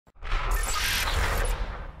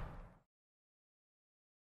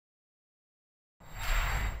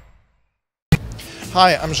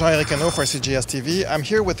Hi, I'm Ernault for CGS-TV. I'm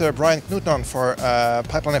here with Brian Knudson for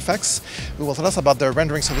PipelineFX, who will tell us about their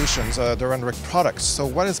rendering solutions, their rendering products. So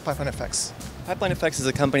what is PipelineFX? PipelineFX is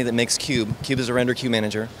a company that makes Qube. Qube is a render queue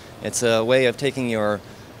manager. It's a way of taking your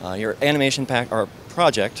animation pack or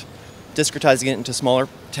project, discretizing it into smaller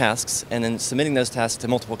tasks, and then submitting those tasks to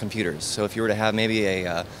multiple computers. So if you were to have maybe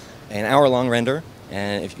an hour-long render,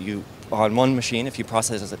 and if you on one machine, if you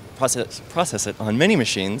process it on many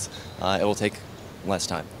machines, it will take less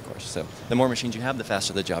time, of course. So the more machines you have, the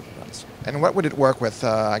faster the job runs. And what would it work with?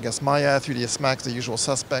 I guess Maya, 3ds Max, the usual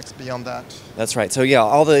suspects beyond that? That's right. So yeah,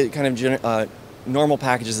 all the kind of normal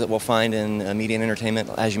packages that we'll find in media and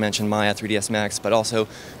entertainment, as you mentioned, Maya, 3ds Max, but also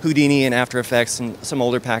Houdini and After Effects and some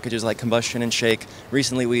older packages like Combustion and Shake.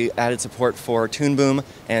 Recently we added support for Toon Boom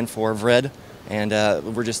and for Vred, and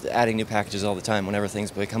we're just adding new packages all the time whenever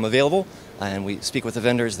things become available, and we speak with the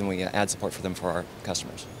vendors and we add support for them for our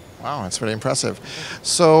customers. Wow, that's really impressive.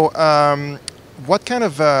 So what kind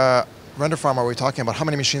of render farm are we talking about? How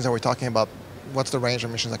many machines are we talking about? What's the range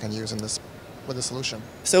of machines I can use in this with the solution?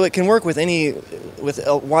 So it can work with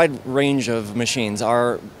a wide range of machines.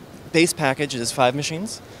 Our base package is 5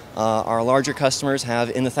 machines. Our larger customers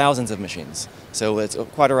have in the thousands of machines. So it's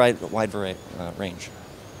quite a wide range.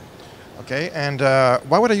 Okay, and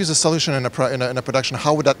why would I use a solution in a production?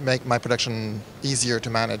 How would that make my production easier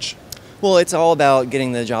to manage? Well, it's all about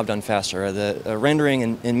getting the job done faster. The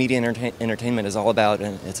rendering in media and entertainment is all about,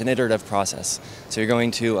 it's an iterative process. So you're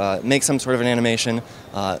going to make some sort of an animation,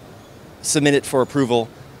 submit it for approval,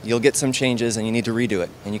 you'll get some changes and you need to redo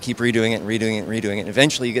it. And you keep redoing it and redoing it and redoing it. And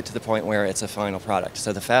eventually you get to the point where it's a final product.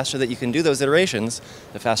 So the faster that you can do those iterations,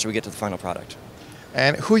 the faster we get to the final product.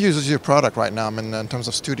 And who uses your product right now? I mean, in terms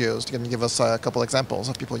of studios, can you give us a couple examples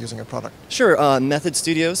of people using your product? Sure. Method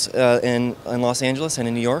Studios in Los Angeles and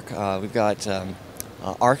in New York. We've got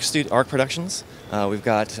Arc Productions. We've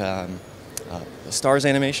got Stars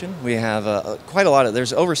Animation. We have quite a lot of.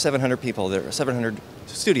 There's over 700 people. There are 700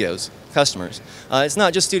 studios, customers. It's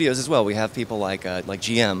not just studios as well. We have people like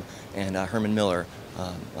GM and Herman Miller.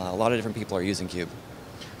 A lot of different people are using Qube.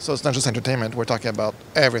 So it's not just entertainment, we're talking about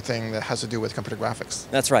everything that has to do with computer graphics.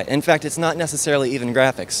 That's right. In fact, it's not necessarily even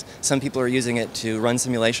graphics. Some people are using it to run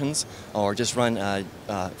simulations or just run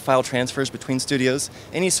file transfers between studios.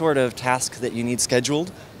 Any sort of task that you need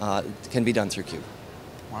scheduled can be done through Qube.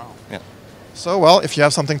 Wow. Yeah. So, well, if you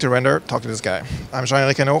have something to render, talk to this guy. I'm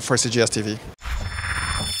Ernault for CGS-TV.